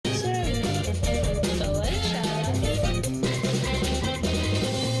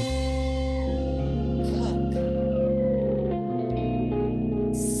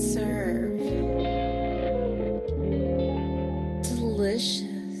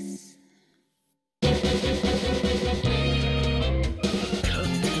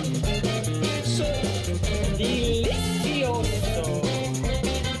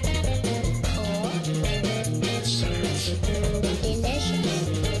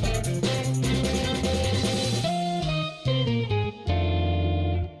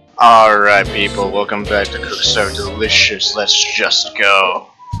Alright people, welcome back to Cook So Delicious. Let's just go.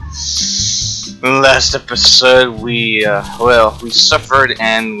 In the last episode we suffered,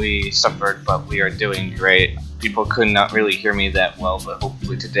 but we are doing great. People could not really hear me that well, but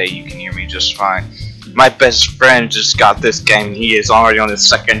hopefully today you can hear me just fine. My best friend just got this game. He is already on his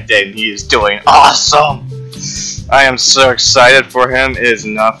second day and he is doing awesome. I am so excited for him. It is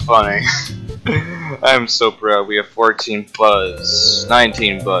not funny. I'm so proud. We have 14 buzz,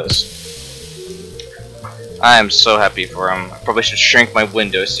 19 buzz. I am so happy for him. I probably should shrink my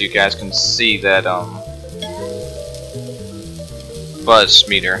window so you guys can see that buzz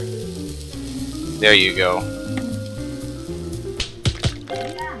meter. There you go.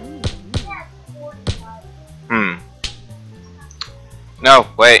 No,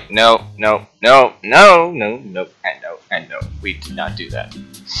 wait, no, and no. We did not do that.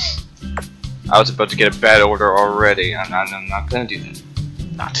 I was about to get a bad order already. I'm not gonna do that.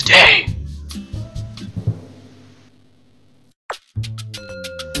 Not today.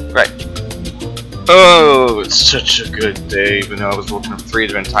 Right. Oh, it's such a good day. Even though I was woken up 3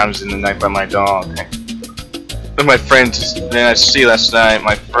 different times in the night by my dog. And my friend, then I see last night,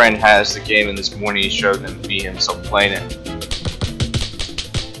 my friend has the game, and this morning he showed me himself playing it.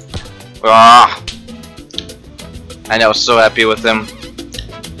 Ah! And I was so happy with him.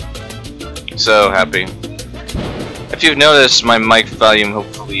 So happy. If you've noticed, my mic volume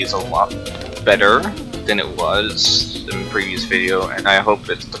hopefully is a lot better than it was in the previous video, and I hope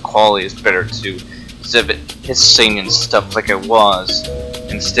that the quality is better too, instead of it hissing and stuff like it was.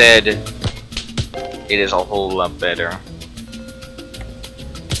 Instead, it is a whole lot better.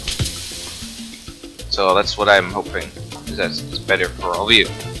 So that's what I'm hoping, is that it's better for all of you.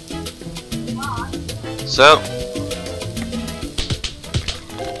 So,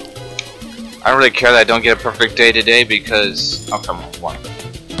 I don't really care that I don't get a perfect day today because, oh come on,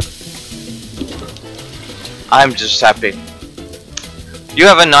 I'm just happy. You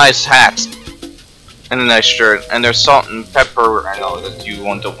have a nice hat and a nice shirt, and there's salt and pepper. I know that you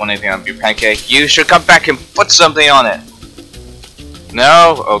don't want anything on your pancake. You should come back and put something on it.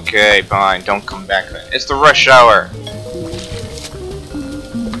 No? Okay, fine. Don't come back then. It's the rush hour.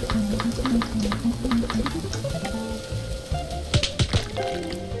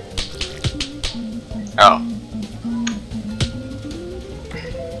 Oh.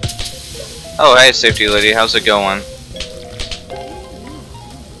 Oh, hey, safety lady. How's it going?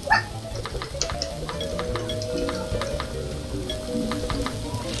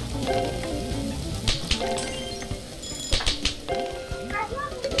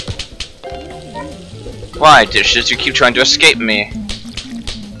 Why, dishes? You keep trying to escape me.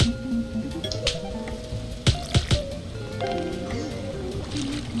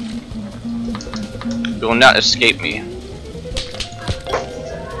 You will not escape me.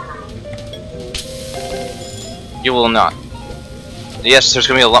 You will not. Yes, there's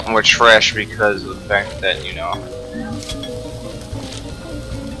gonna be a lot more trash because of the fact that, you know.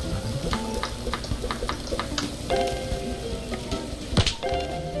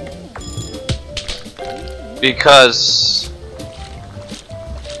 Because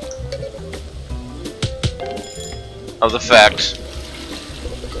of the fact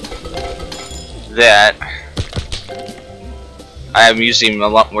that I am using a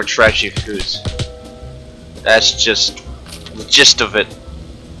lot more trashy foods. That's just the gist of it.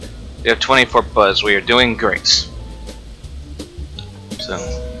 We have 24 buzz. We are doing great. So,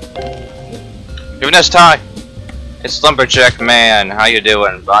 giving us time. It's Lumberjack Man. How you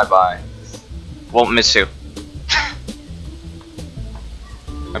doing? Bye bye. Won't miss you.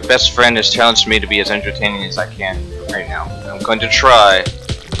 My best friend has challenged me to be as entertaining as I can right now. I'm going to try.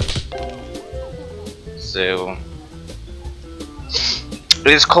 So,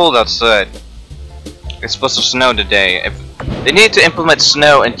 it is cold outside. It's supposed to snow today. They need to implement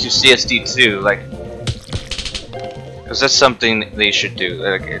snow into CSD2, like, because that's something they should do.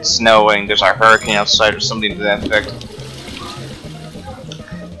 Like, it's snowing, there's a hurricane outside or something to that effect.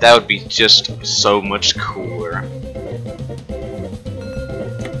 That would be just so much cooler.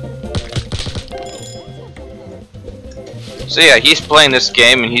 So yeah, he's playing this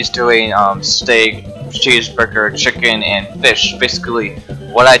game and he's doing steak, cheeseburger, chicken, and fish. Basically,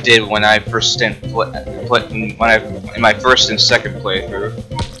 what I did when I first in my first and second playthrough.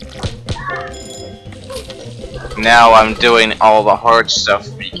 Now I'm doing all the hard stuff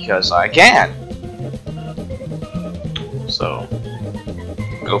because I can. So,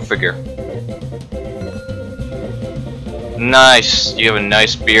 go figure. Nice. You have a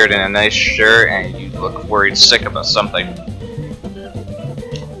nice beard and a nice shirt, and you look worried sick about something.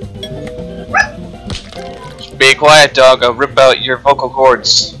 Be quiet, dog. I'll rip out your vocal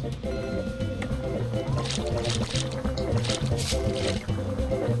cords.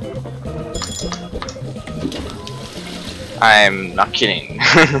 I'm not kidding.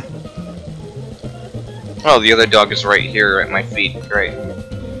 Oh, the other dog is right here at my feet. Great.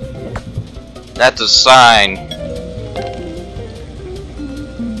 That's a sign.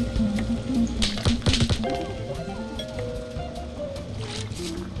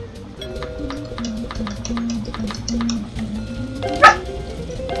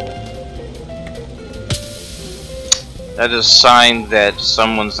 That is a sign that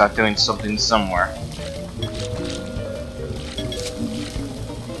someone's not doing something somewhere.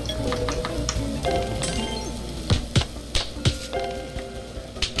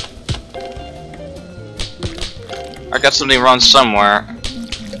 I got something wrong somewhere.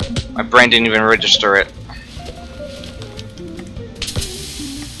 My brain didn't even register it.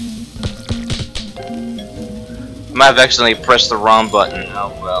 I might have accidentally pressed the wrong button.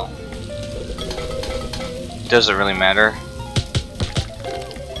 Oh well. Doesn't really matter.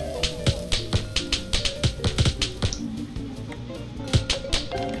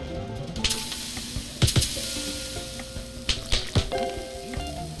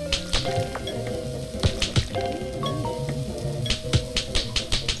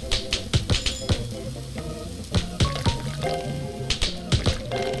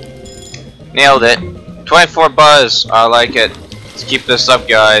 Nailed it. 24 buzz. I like it. Let's keep this up,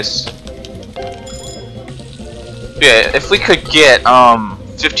 guys. Yeah, if we could get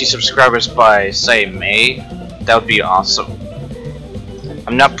 50 subscribers by, say, May, that would be awesome.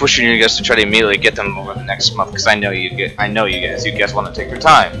 I'm not pushing you guys to try to immediately get them over the next month because I know you guys want to take your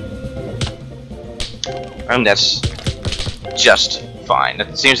time. And that's just fine.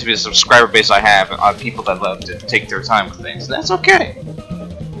 That seems to be the subscriber base I have on people that love to take their time with things. And that's okay.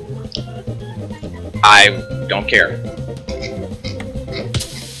 I don't care.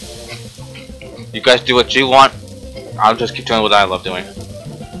 You guys do what you want. I'll just keep doing what I love doing.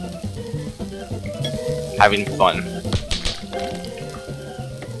 Having fun.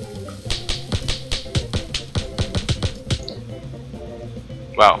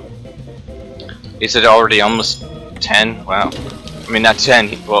 Wow. Is it already almost 10? Wow. I mean, not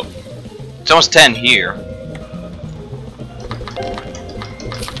 10. Well, it's almost 10 here.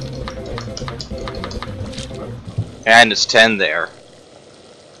 And it's 10 there.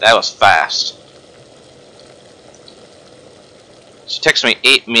 That was fast. So it takes me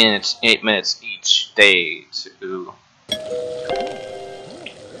 8 minutes each day to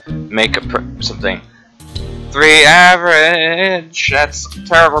make something. 3 average. That's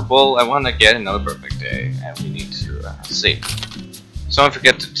terrible. I want to get another perfect day, and we need to see. Someone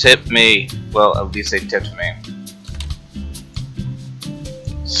forget to tip me. Well, at least they tipped me.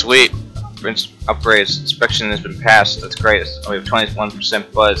 Sweet. Upgrades. Inspection has been passed. That's great. We have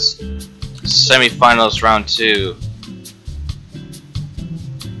 21% buzz. Semi-finals round 2.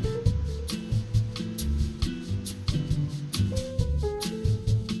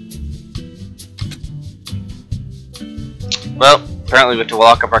 Well, apparently we have to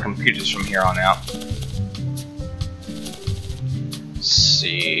lock up our computers from here on out. Let's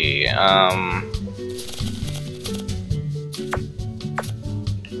see,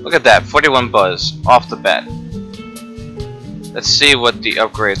 look at that, 41 buzz, off the bat. Let's see what the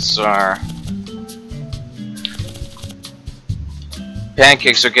upgrades are.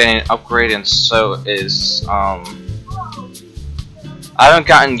 Pancakes are getting upgraded, and so is, I haven't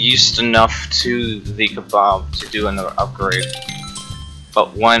gotten used enough to the kebab to do another upgrade,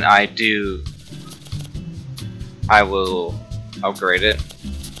 but when I do, I will upgrade it.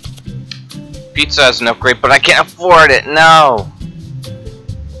 Pizza is an upgrade, but I can't afford it, no!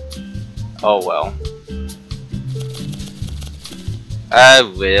 Oh well. I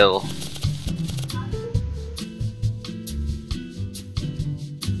will.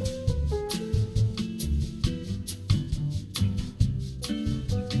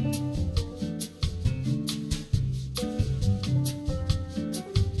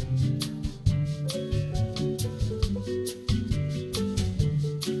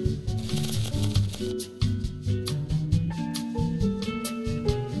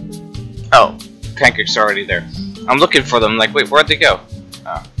 Oh, pancakes are already there. I'm looking for them, like, wait, where'd they go?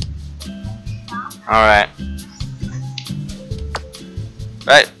 Oh. Alright.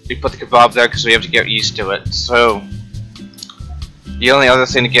 Right, we put the kebab there because we have to get used to it. So, the only other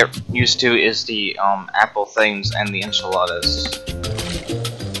thing to get used to is the apple things and the enchiladas.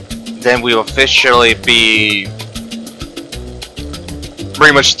 Then we will officially be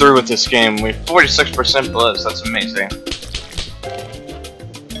pretty much through with this game. We have 46% buzz, that's amazing.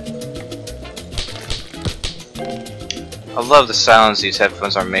 I love the sounds these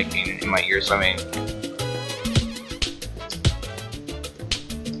headphones are making in my ears. I mean,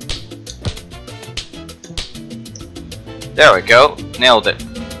 There we go. Nailed it.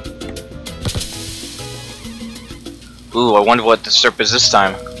 Ooh, I wonder what the syrup is this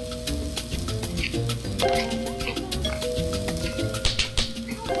time.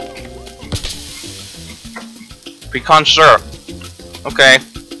 Pecan syrup. Okay.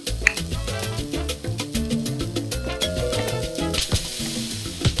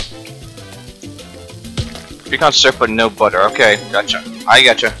 Pecan syrup but no butter. Okay, gotcha. I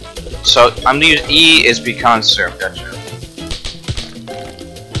gotcha. So I'm gonna use E is pecan syrup. Gotcha.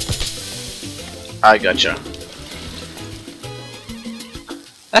 I gotcha.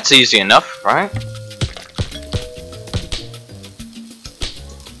 That's easy enough, right?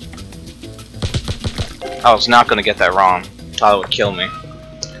 I was not gonna get that wrong. Thought it would kill me.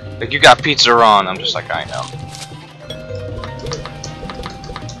 Like, you got pizza wrong. I'm just like, I know.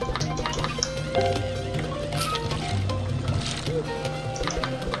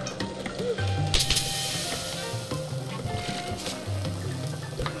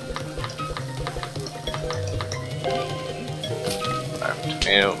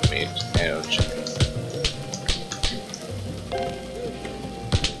 Tomato, meat, tomato, chicken.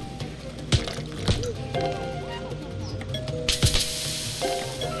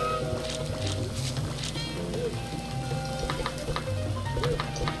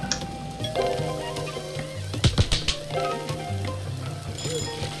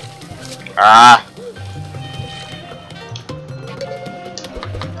 Ah!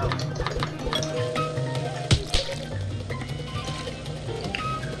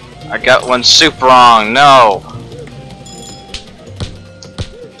 I got one soup wrong, no!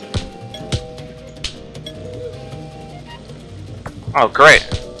 Oh, great.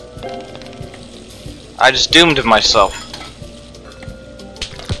 I just doomed myself.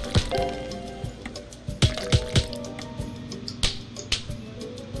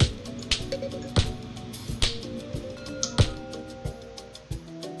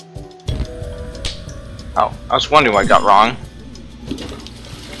 Oh, I was wondering what I got wrong.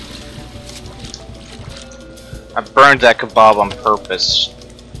 I burned that kebab on purpose.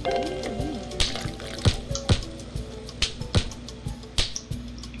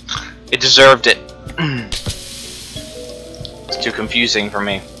 It deserved it. It's too confusing for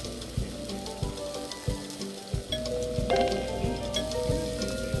me.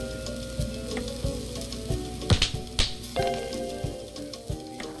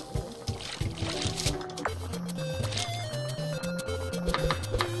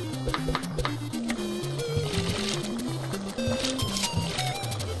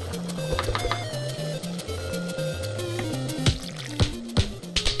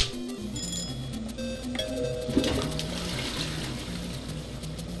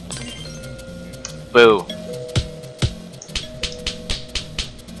 Boo.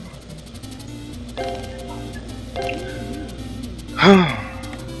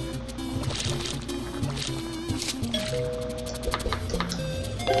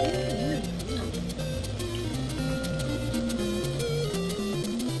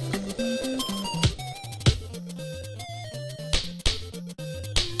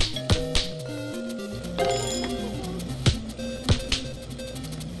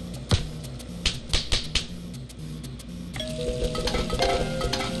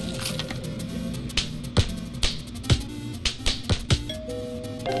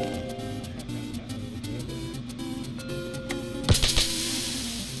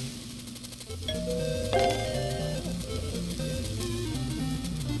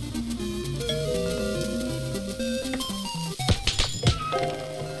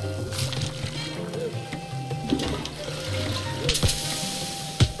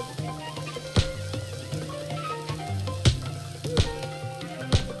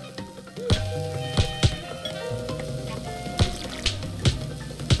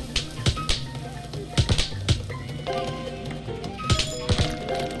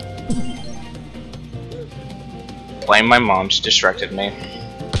 Blame my mom, she distracted me.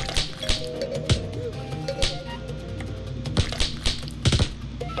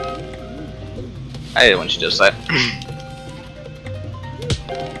 I hate it when she does that.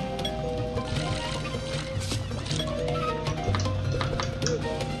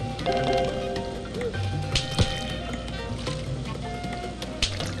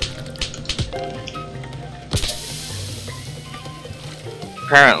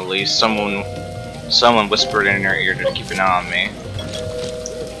 Apparently, someone whispered in her ear to keep an eye on me.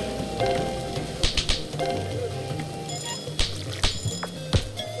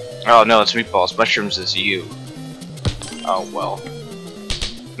 Oh no, it's meatballs. Mushrooms is you. Oh well.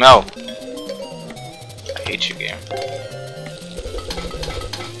 No! I hate you, game.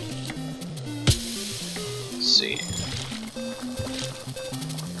 Let's see.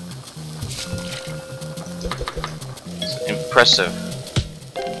 impressive.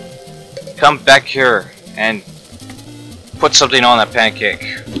 Come back here and put something on that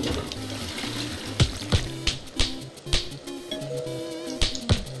pancake.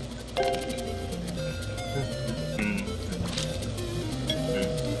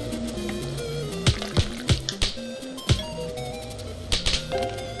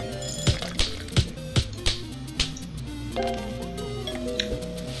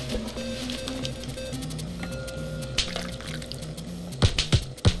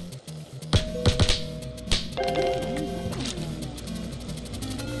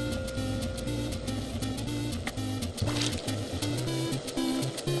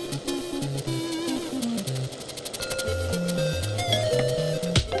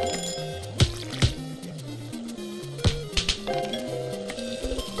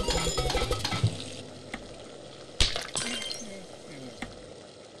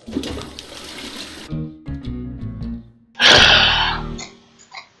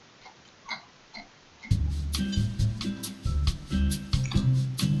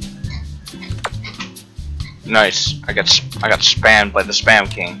 Nice. I got spammed by the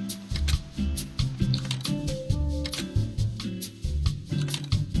Spam King.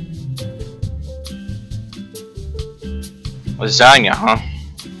 Lasagna, huh?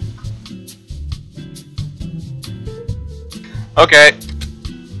 Okay.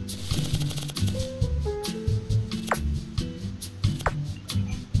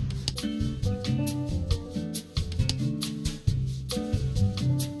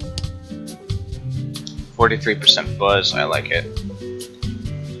 %, buzz, I like it.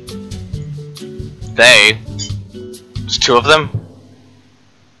 They? There's 2 of them?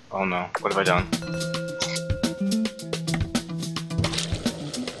 Oh no, what have I done?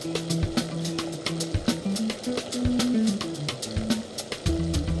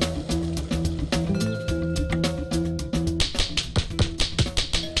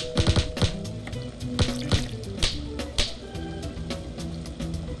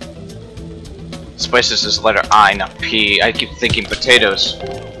 Spices is letter I, not P. I keep thinking potatoes.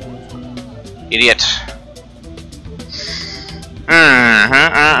 Idiot.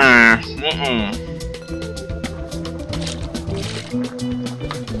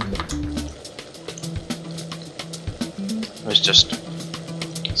 It was just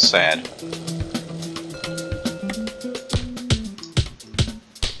sad.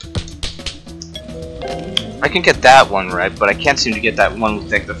 I can get that one right, but I can't seem to get that one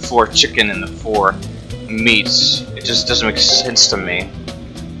with like the 4 chicken and the 4 meats. It just doesn't make sense to me.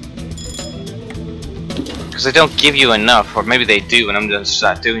 Because they don't give you enough, or maybe they do and I'm just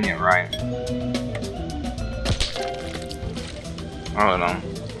not doing it right. I don't know.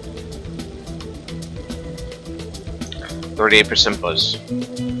 38% buzz.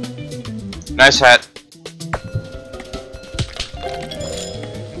 Nice hat.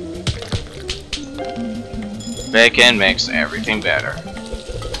 Bacon makes everything better.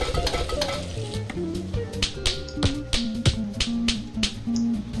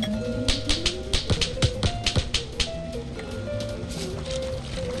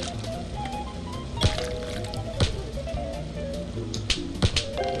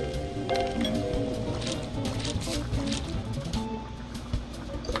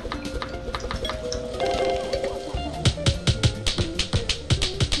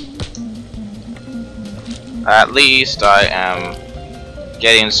 At least I am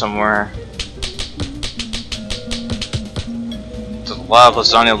getting somewhere. There's a lot of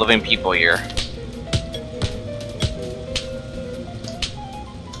lasagna living people here.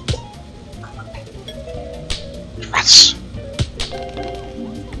 Rats!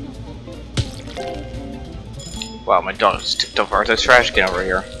 Wow, my dog just tipped over the trash can over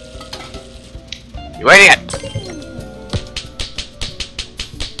here. You idiot!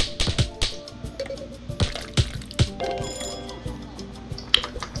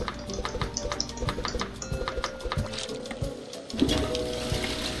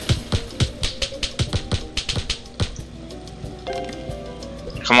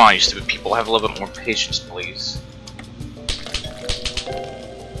 Come on, you stupid people, have a little bit more patience, please.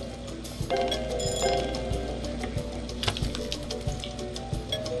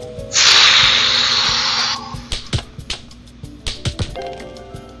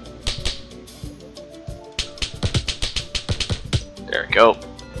 There we go.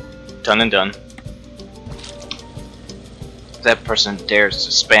 Done and done. If that person dares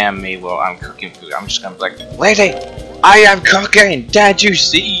to spam me while I'm cooking food, I'm just gonna be like, lady! I am cooking! Can't you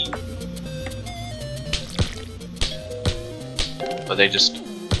see? But they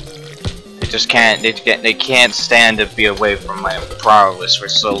can't stand to be away from my prowess for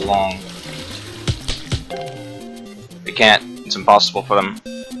so long. They can't. It's impossible for them.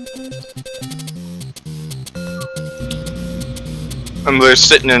 And they're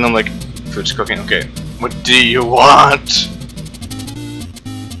sitting there and I'm like, food's cooking, okay. What do you want?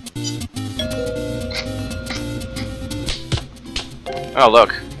 Oh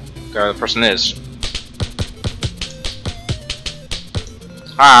look, there the person is.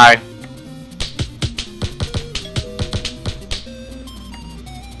 Hi.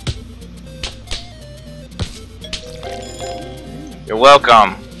 You're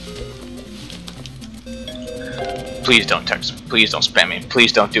welcome. Please don't text me. Please don't spam me.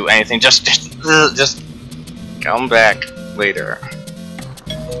 Please don't do anything. Just come back later.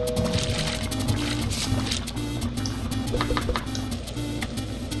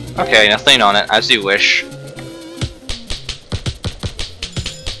 Okay, nothing on it, as you wish.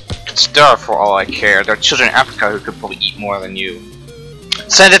 Could starve for all I care. There are children in Africa who could probably eat more than you.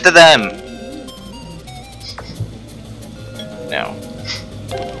 Send it to them! No.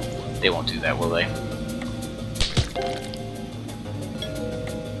 They won't do that, will they?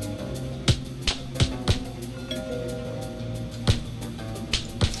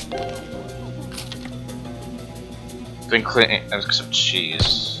 Been cleaning some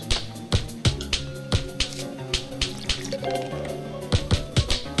cheese.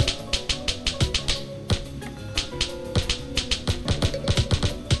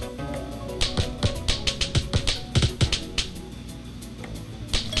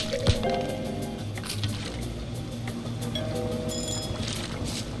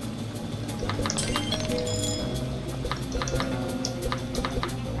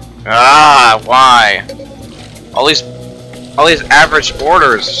 Ah, why? All these average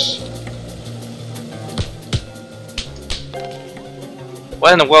orders.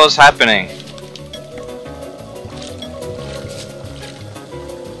 What in the world is happening?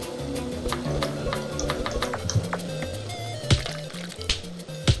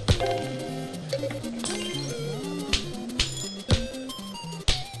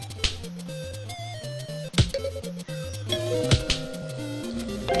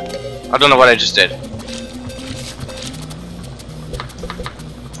 I don't know what I just did.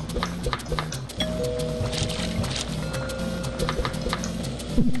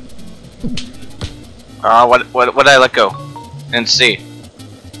 What did I let go? And see.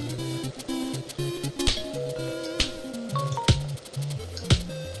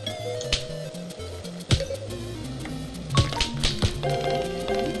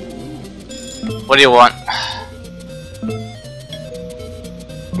 What do you want?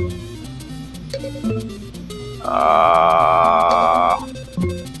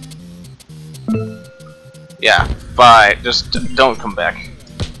 Yeah, bye. Just don't come back.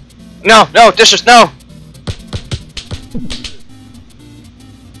 No, no, dishes, no!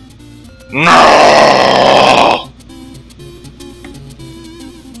 No!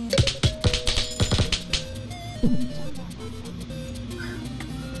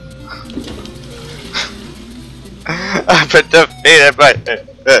 I've been defeated by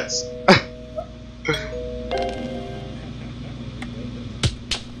this.